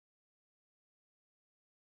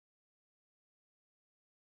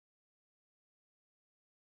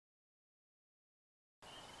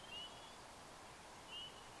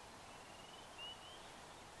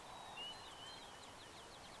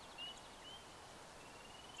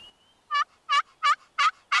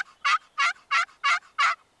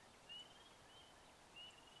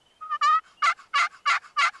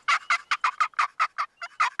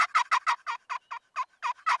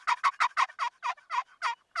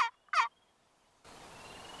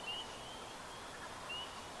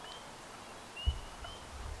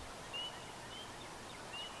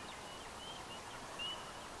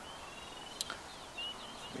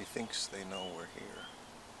thinks they know we're here.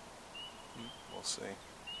 We'll see.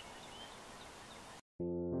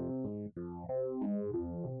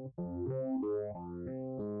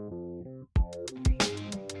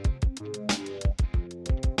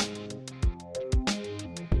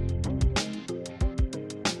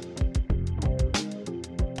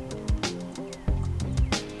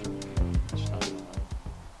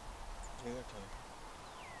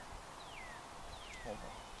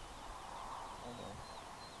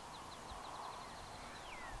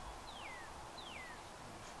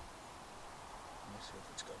 See if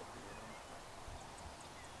it's got a beard on it.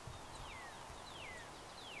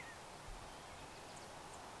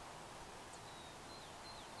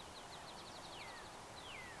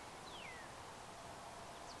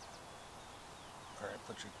 All right,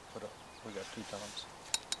 put up. We got 2 toms.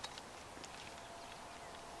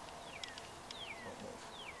 Don't move.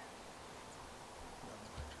 Down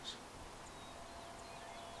the ledges.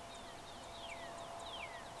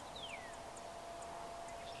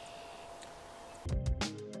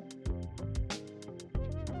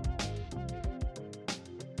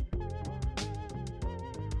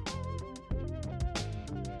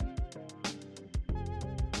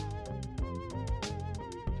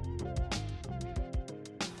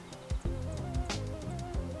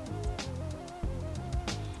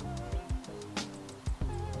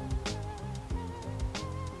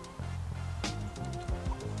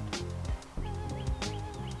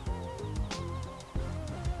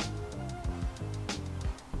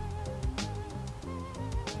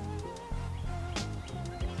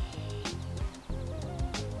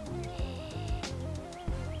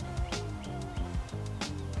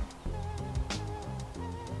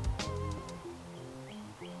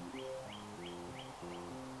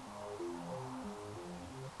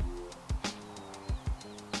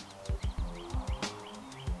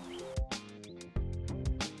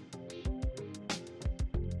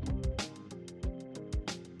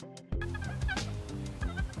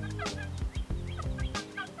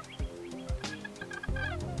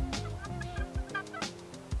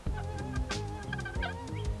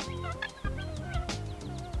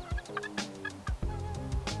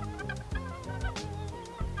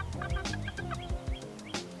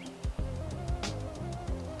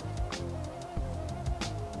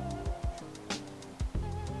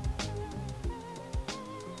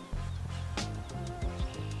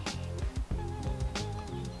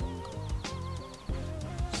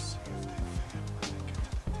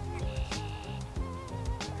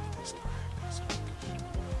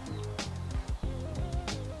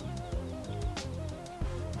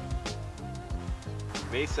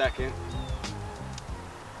 May 2nd,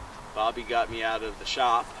 Bobby got me out of the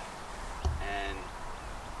shop, and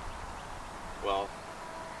well,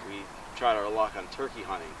 we tried our luck on turkey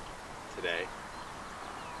hunting today.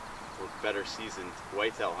 We're better seasoned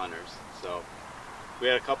whitetail hunters, so we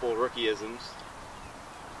had a couple of rookie-isms.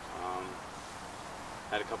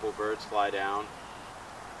 Had a couple of birds fly down,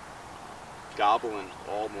 gobbling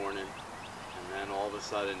all morning, and then all of a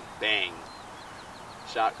sudden, bang!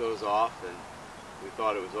 Shot goes off, and we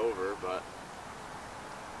thought it was over, but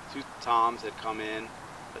 2 toms had come in,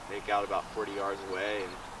 but they got about 40 yards away,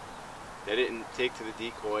 and they didn't take to the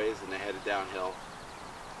decoys, and they headed downhill.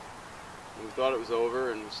 And we thought it was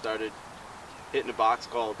over, and we started hitting the box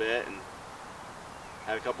call a bit, and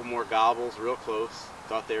had a couple more gobbles real close.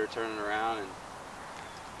 Thought they were turning around, and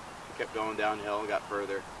we kept going downhill and got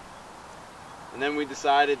further. And then we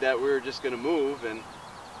decided that we were just going to move, and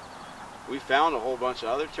we found a whole bunch of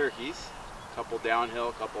other turkeys. A couple downhill,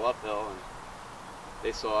 a couple uphill, and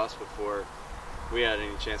they saw us before we had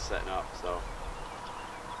any chance setting up. So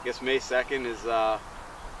I guess May 2nd is a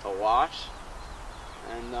wash,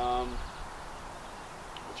 and we'll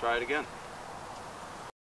try it again.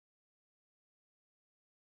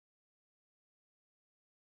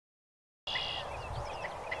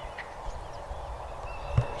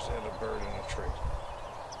 There's a bird in a tree.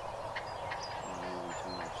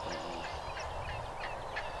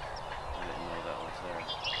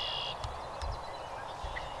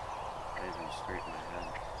 Straight in my head.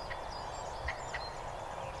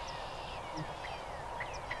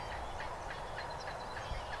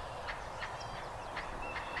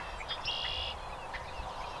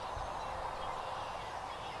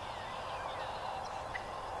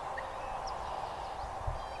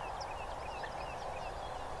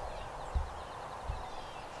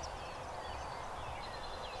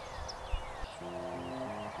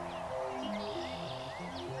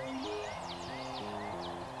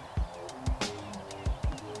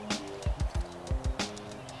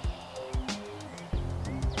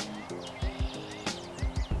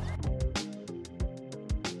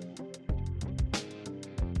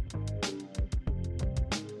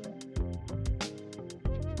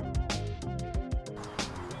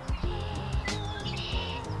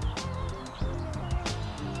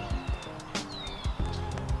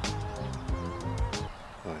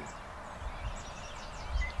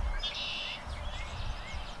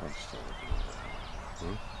 I'm still looking at that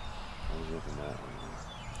one. I was looking that way.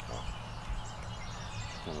 Oh.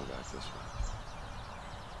 Coming back this way.